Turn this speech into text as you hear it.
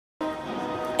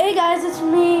Hey guys, it's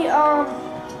me,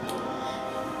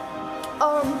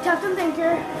 Captain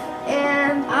Thinker,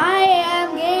 and I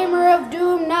am Gamer of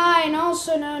Doom 9,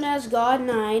 also known as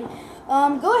GOD9.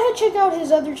 Go ahead, check out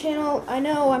his other channel. I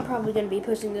know I'm probably going to be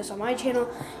posting this on my channel.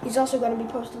 He's also going to be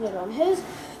posting it on his.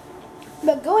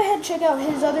 But go ahead, check out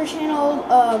his other channel,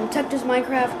 Texas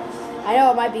Minecraft. I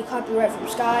know it might be copyright from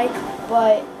Sky,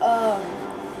 but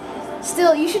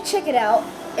still, you should check it out,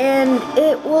 and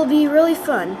it will be really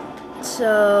fun.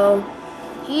 So,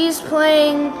 he's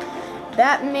playing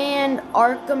Batman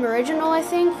Arkham Original, I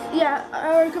think. yeah,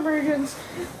 Arkham Origins.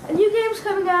 A new game's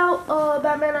coming out,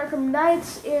 Batman Arkham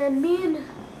Knights, and me and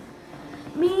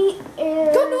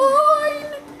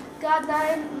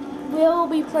GOD9 will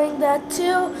be playing that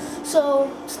too. So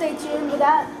stay tuned with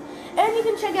that. And you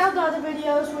can check out the other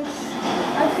videos which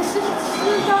I'm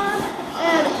consistent on.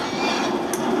 And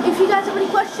if you guys have any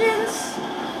questions,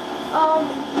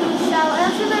 we shall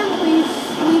answer them. Please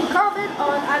leave a comment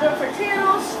on either of our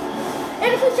channels.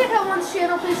 And if you check out one's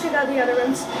channel, please check out the other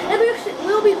ones. And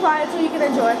we'll be quiet so you can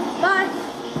enjoy. Bye.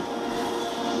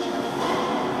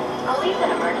 Police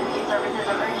and emergency services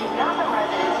are urging Gotham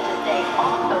residents to stay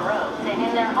off the roads and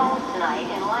in their homes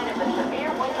tonight in light of a severe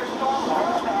winter storm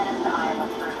world baddest Iowa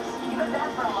troops. You've been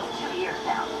back for almost 2 years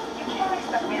now. You can't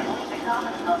expect me to believe that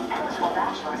Gotham's most eligible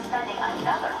bachelor is spending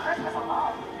another Christmas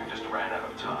alone. You just ran out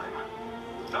of time.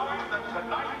 Knowing that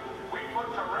tonight we put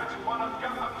to rest one of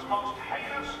Gotham's most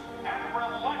heinous and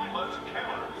relentless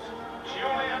killers,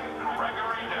 Julian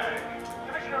Gregory Day.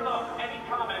 Commissioner Lowe, any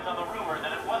comment on the rumor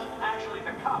that it wasn't actually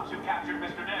the cops who captured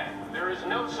Mr. Day? There is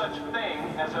no such thing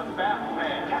as a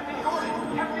Batman. Captain Gordon,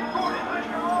 let's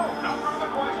go! No further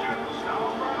questions,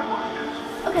 no further questions.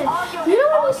 Okay, you know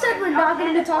when we said we're not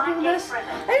going to be talking about this?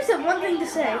 I just have one thing to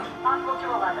say.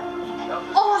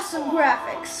 Awesome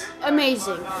graphics.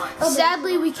 Amazing.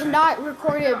 Sadly, we cannot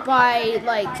record it by,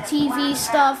 like, TV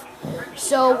stuff,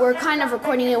 so we're kind of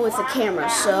recording it with a camera,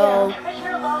 so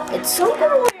it's so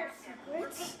good.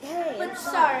 But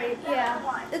sorry,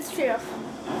 yeah, it's true.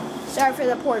 Sorry for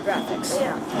the poor graphics.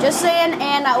 Yeah. Just saying,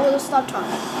 and I will stop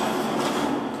talking.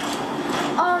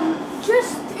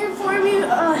 Just to inform you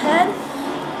ahead,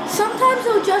 sometimes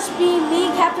it'll just be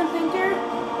me, Captain Thinker,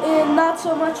 and not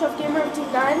so much of Gamer of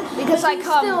Doom 9. Because I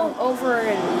come over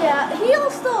and... Yeah,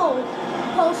 he'll still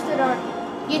post it on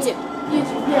YouTube,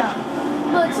 yeah.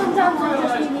 But sometimes it'll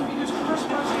just be me.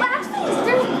 But actually,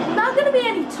 there's not going to be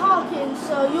any talking,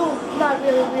 so you'll not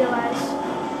really realize.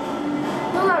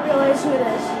 You'll not realize who it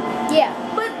is. Yeah.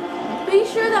 But be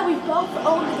sure that we both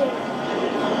own the game.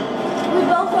 We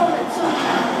both own it, so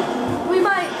we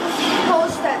might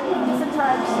post at different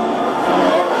times.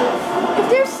 And if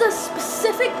there's a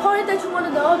specific part that you want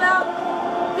to know about,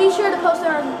 be sure to post it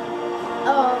on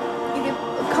you can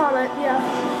comment, yeah.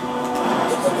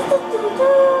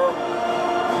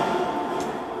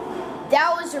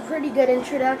 That was a pretty good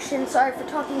introduction. Sorry for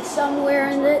talking somewhere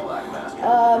in it.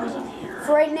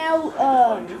 For right now,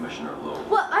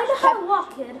 Well, I know how to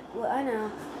walk, kid. well, I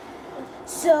know.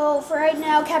 So for right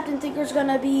now, Captain Thinker's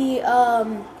gonna be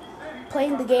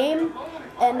playing the game,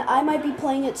 and I might be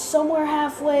playing it somewhere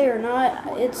halfway or not.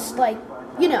 It's like,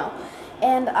 you know,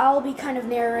 and I'll be kind of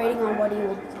narrating on what he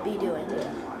will be doing.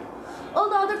 Oh,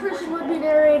 the other person would be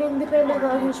narrating depending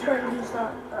on who's playing and who's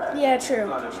not. Yeah, true.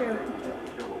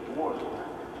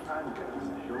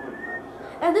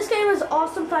 And this game has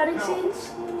awesome fighting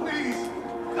scenes.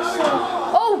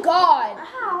 Oh God!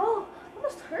 Ow! That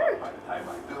must hurt.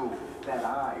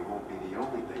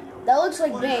 That looks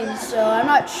like Bane, so I'm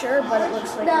not sure, but it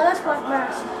looks like. No, that's Black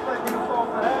Mask.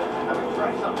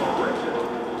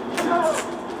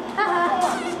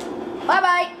 Bye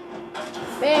bye.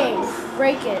 Bane,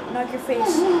 break it, knock your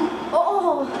face.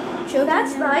 Oh, Choke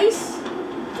that's him. nice.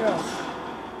 Girl.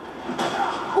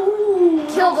 Ooh.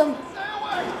 Killed him.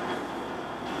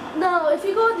 No, if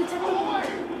you go in detective.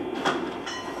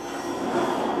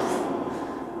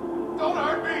 Don't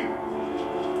hurt me!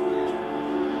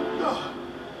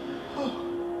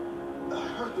 I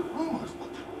heard the rumors, but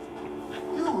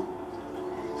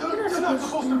you're not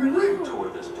supposed to be leaving. Tore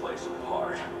this place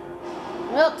apart.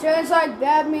 Well, turns like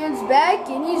Batman's back,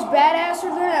 and he's badasser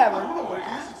than I ever. don't know what it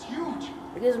is, it's huge.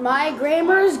 Because my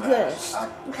grammar is goodest.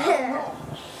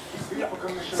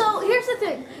 So here's the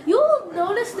thing. You'll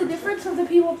notice the difference of the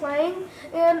people playing,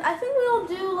 and I think we'll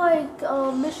do like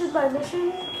mission by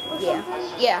mission or Yeah.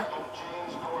 something. Yeah.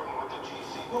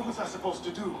 What was I supposed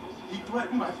to do? He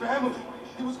threatened my family.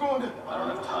 He was going to... I don't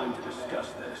have time to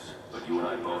discuss this, but you and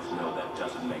I both know that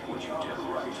doesn't make what you did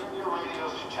right.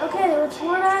 Okay, let's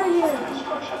run out of here.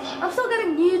 I'm still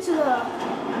getting new to the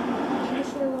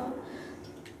mission.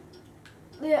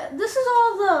 Yeah, this is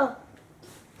all the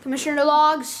Commissioner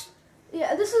logs.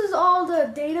 Yeah, this is all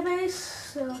the database.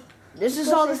 So This is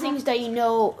all the things that you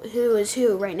know who is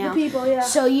who right now. the people, yeah.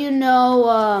 So you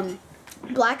know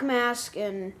Black Mask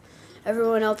and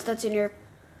everyone else that's in your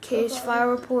case file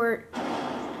report.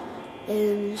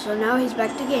 And so now he's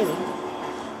back to gaming.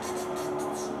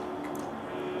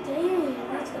 Dang,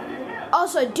 that's good.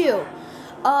 Also,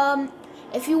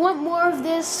 if you want more of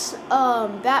this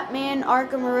Batman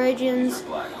Arkham Origins,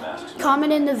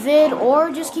 comment in the vid or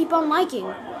just keep on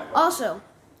liking. Also,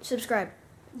 subscribe.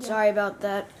 Yeah. Sorry about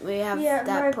that. We have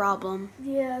that problem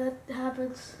Yeah, that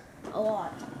happens a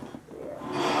lot.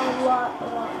 a lot.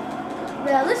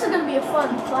 Yeah, this is gonna be a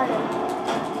fun fight.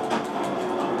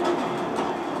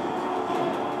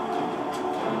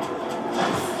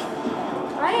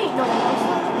 I ain't no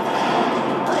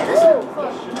monster. Okay, this is gonna be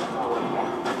fun.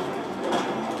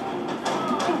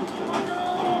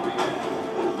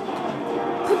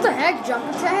 What the heck? Jump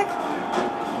attack?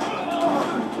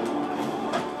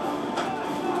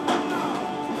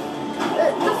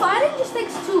 The fighting just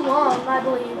takes too long, I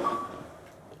believe.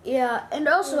 Yeah, and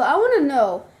also I want to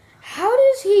know, how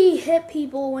does he hit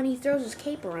people when he throws his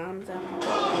cape around them?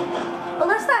 Well,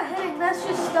 that's not hitting, that's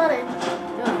just stunning.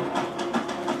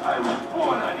 I was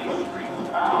born on these streets,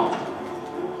 pal.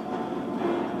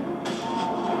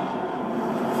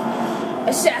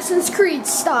 Assassin's Creed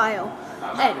style.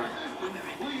 Anyway.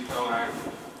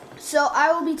 So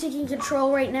I will be taking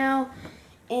control right now,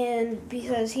 and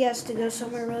because he has to go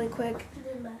somewhere really quick.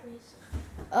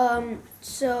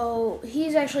 So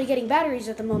he's actually getting batteries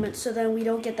at the moment, so then we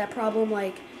don't get that problem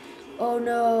like, oh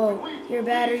no, your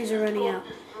batteries are running out.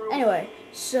 Anyway,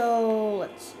 so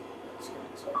let's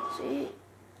see.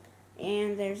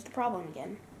 And there's the problem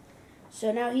again.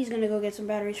 So now he's gonna go get some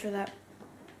batteries for that.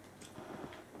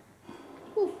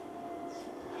 Look,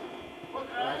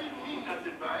 I didn't mean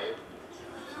nothing by it.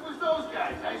 It was those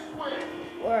guys, I swear.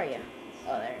 Where are you?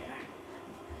 Oh, there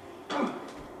you are.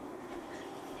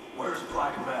 Where's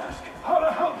Black Mask? How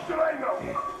the hell should I know?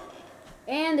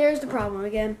 And there's the problem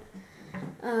again.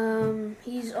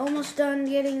 He's almost done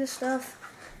getting the stuff,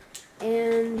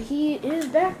 and he is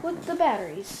back with the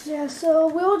batteries. Yeah, so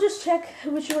we'll just check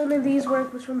which one of these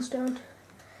work, which ones don't.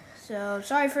 So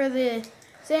sorry for the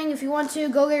thing. If you want to,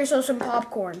 go get yourself some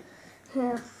popcorn.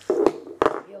 Yeah.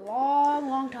 Be a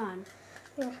long time.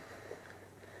 Yeah.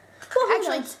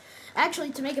 Well, Actually,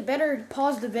 to make it better,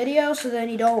 pause the video so then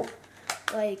you don't,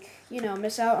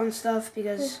 miss out on stuff,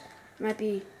 because it might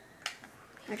be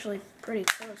actually pretty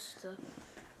close to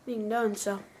being done.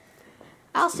 So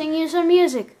I'll sing you some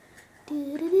music.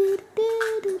 he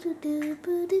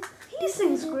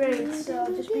sings great, so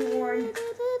just be warned.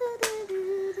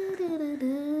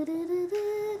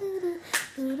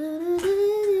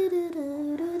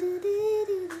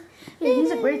 Yeah,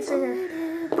 he's a great singer.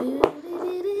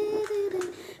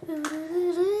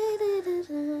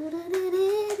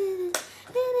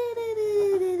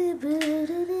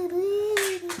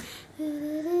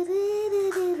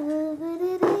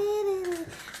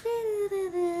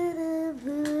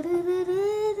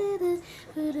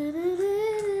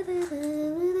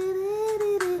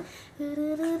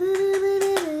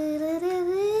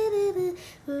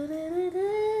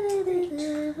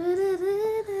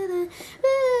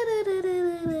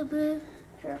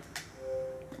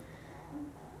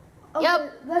 Okay,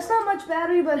 Yep. That's not much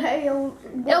battery, but hey,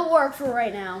 It'll work for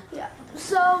right now. yeah.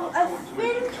 So I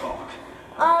think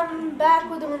I'm back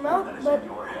with the remote, but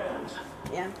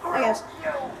Yeah, I guess.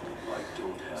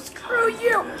 screw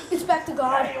you. It's back to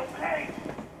God.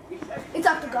 It's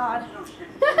up to God.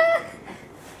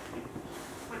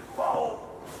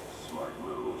 Smart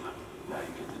move. Now you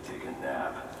get to take a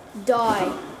nap.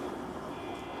 Die.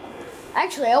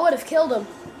 Actually, I would have killed him.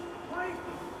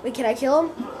 Wait, can I kill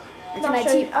him? Or can I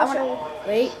team? I'll show you.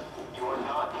 Wait. You are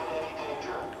not in any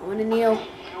danger. I want to kneel. You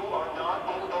are not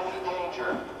in any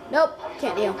danger. Nope,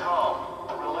 can't kneel. Calm.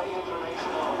 Relay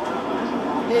information on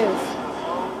where Move.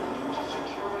 to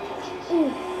security and GC. Ooh.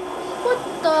 What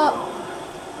the?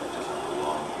 That doesn't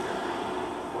belong here.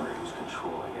 Wonder who's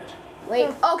controlling it. Wait,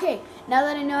 okay. Now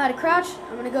that I know how to crouch,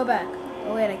 I'm gonna go back.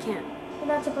 Oh wait, I can't. You're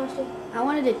not supposed to. I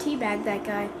wanted to teabag that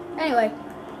guy. Anyway.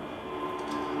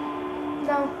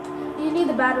 No, you need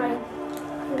the battery.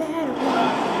 Battery.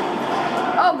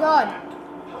 Oh god.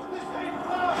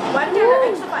 Why did you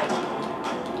extra fight?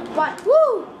 What?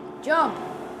 Woo! Jump.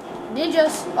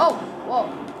 Ninjas. Oh, whoa.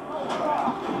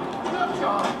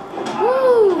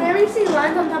 Woo! Whenever you see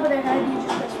lines on top of their head, you just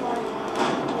press Y.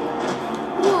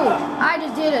 Woo! I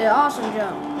just did an awesome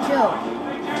jump. Kill.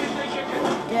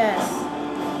 Death.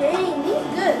 Dang, he's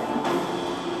good.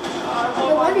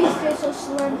 No wonder he stays so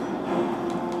slim.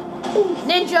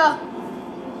 Ninja!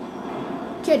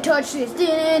 Can't touch this. This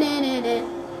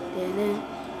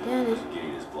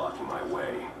gate is blocking my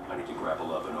way. I need to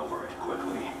grapple up and over it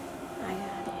quickly. I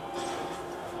got it.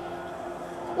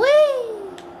 Whee!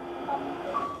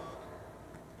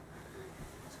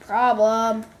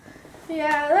 Problem.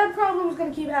 Yeah, that problem is going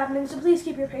to keep happening, so please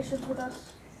keep your patience with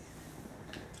us.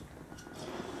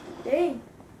 Dang.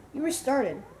 You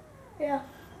restarted. Yeah.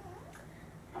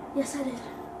 Yes, I did.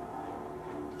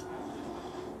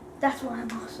 That's why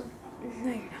I'm awesome.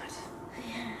 No, you're not.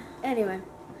 Anyway.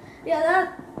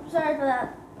 Yeah, sorry for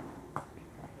that.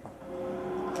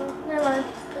 Never mind.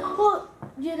 Well,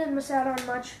 you didn't miss out on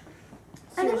much.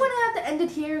 I think we're going to have to end it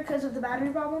here because of the battery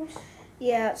problems.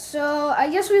 Yeah, so I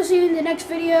guess we'll see you in the next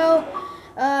video.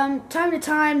 Time to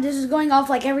time, this is going off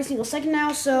like every single second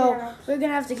now, so Yeah. we're going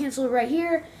to have to cancel it right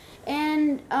here.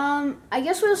 And I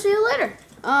guess we'll see you later.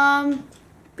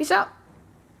 Peace out.